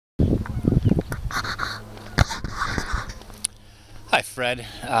Hi, Fred.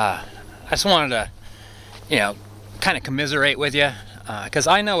 I just wanted to, kind of commiserate with you, because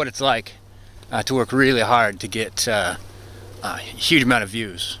I know what it's like to work really hard to get a huge amount of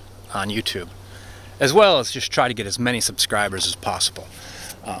views on YouTube, as well as just try to get as many subscribers as possible.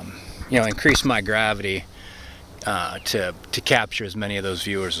 Increase my gravity to capture as many of those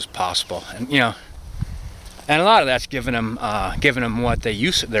viewers as possible, and a lot of that's giving them what they're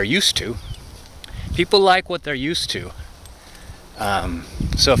used to. People like what they're used to.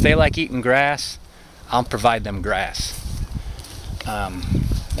 So if they like eating grass, I'll provide them grass.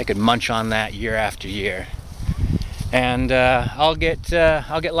 They could munch on that year after year, and I'll get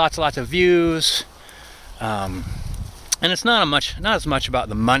lots of views. And it's not as much about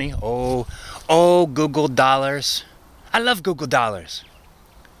the money. Oh, Google dollars! I love Google dollars.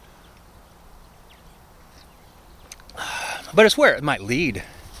 But it's where it might lead.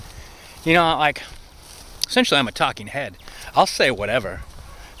 Essentially, I'm a talking head. I'll say whatever.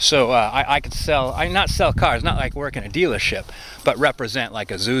 So I could not sell cars, not like work in a dealership, but represent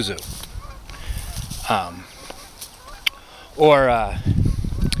like a Isuzu. Or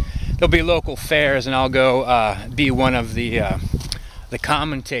there'll be local fairs, and I'll go be one of the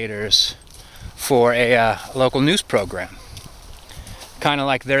commentators for a local news program. Kind of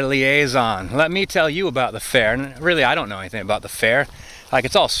like their liaison. Let me tell you about the fair. And really, I don't know anything about the fair. Like,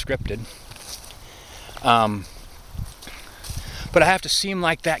 it's all scripted. But I have to seem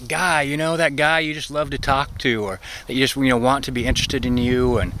like that guy, that guy you just love to talk to, or that you just want to be interested in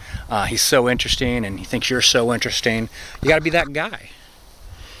you, and he's so interesting, and he thinks you're so interesting. You got to be that guy.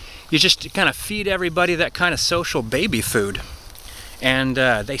 You just kind of feed everybody that kind of social baby food, and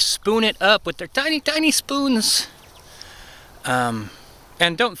they spoon it up with their tiny spoons. And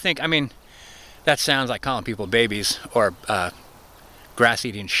don't think, that sounds like calling people babies or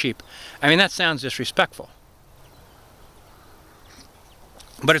grass-eating sheep. That sounds disrespectful.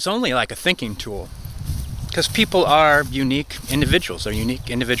 But it's only like a thinking tool, because people are unique individuals. They're unique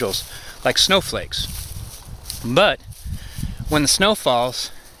individuals, like snowflakes. But when the snow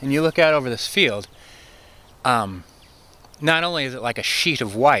falls and you look out over this field, not only is it like a sheet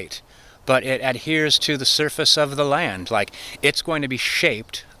of white, but it adheres to the surface of the land. Like, it's going to be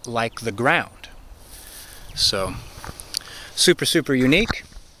shaped like the ground. So, super unique,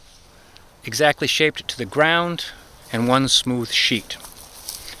 exactly shaped to the ground, and one smooth sheet.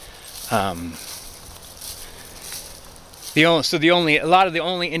 A lot of the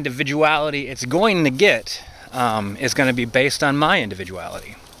only individuality it's going to get is going to be based on my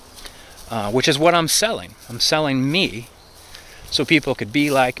individuality, which is what I'm selling. I'm selling me, so people could be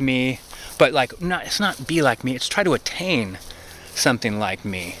like me, but it's not be like me. It's try to attain something like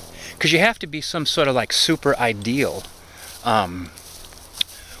me, because you have to be some sort of super ideal,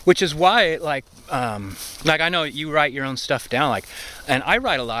 which is why I know you write your own stuff down, and I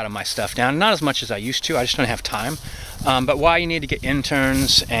write a lot of my stuff down, not as much as I used to. I just don't have time. But why you need to get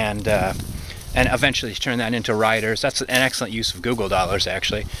interns and eventually turn that into writers. That's an excellent use of Google dollars,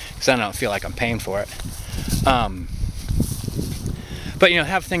 actually, because I don't feel like I'm paying for it. But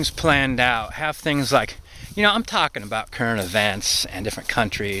have things planned out. Have things I'm talking about current events and different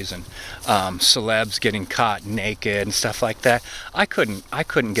countries and celebs getting caught naked and stuff like that. I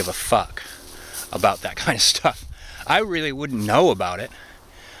couldn't give a fuck about that kind of stuff. I really wouldn't know about it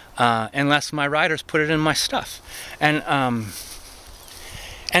unless my writers put it in my stuff. And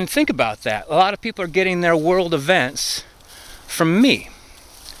think about that. A lot of people are getting their world events from me.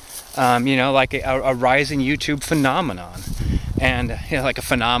 Like a rising YouTube phenomenon, and like a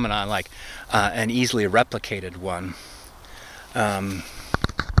phenomenon, an easily replicated one.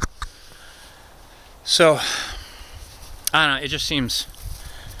 So I don't know. It just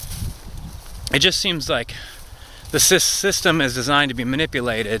seems like the system is designed to be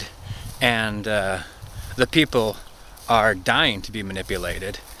manipulated, and the people are dying to be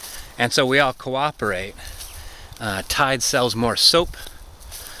manipulated, and so we all cooperate. Tide sells more soap.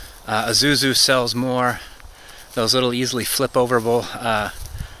 Isuzu sells more those little easily flip-overable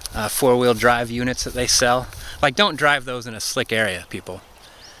four-wheel drive units that they sell. Don't drive those in a slick area, people.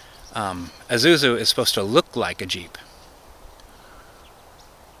 Isuzu is supposed to look like a Jeep.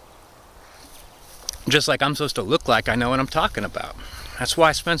 Just like I'm supposed to look like I know what I'm talking about. That's why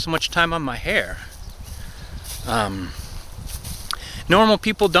I spend so much time on my hair. Normal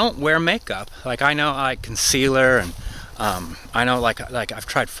people don't wear makeup. I know concealer, and I know I've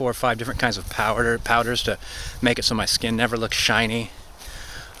tried 4 or 5 different kinds of powders to make it so my skin never looks shiny.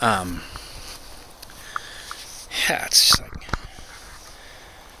 Yeah, it's just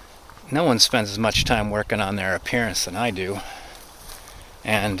no one spends as much time working on their appearance than I do.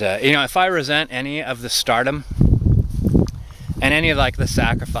 And if I resent any of the stardom And any of like the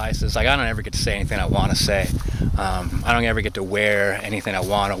sacrifices, like I don't ever get to say anything I want to say. I don't ever get to wear anything I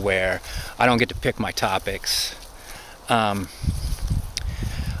want to wear. I don't get to pick my topics. All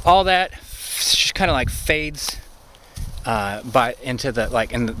that just kind of like fades into the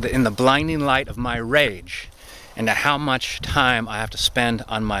like in the blinding light of my rage, into how much time I have to spend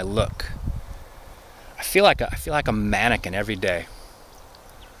on my look. I feel like a mannequin every day.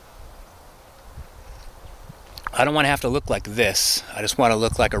 I don't want to have to look like this. I just want to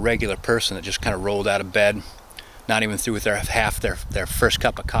look like a regular person that just kind of rolled out of bed, not even through with their first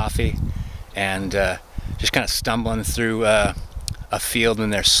cup of coffee, and just kind of stumbling through a field in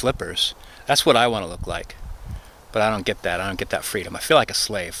their slippers. That's what I want to look like. But I don't get that. I don't get that freedom. I feel like a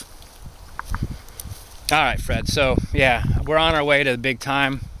slave. All right, Fred. So yeah, we're on our way to the big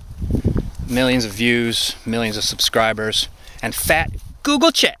time. Millions of views, millions of subscribers, and fat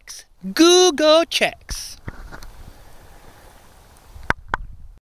Google checks. Google checks.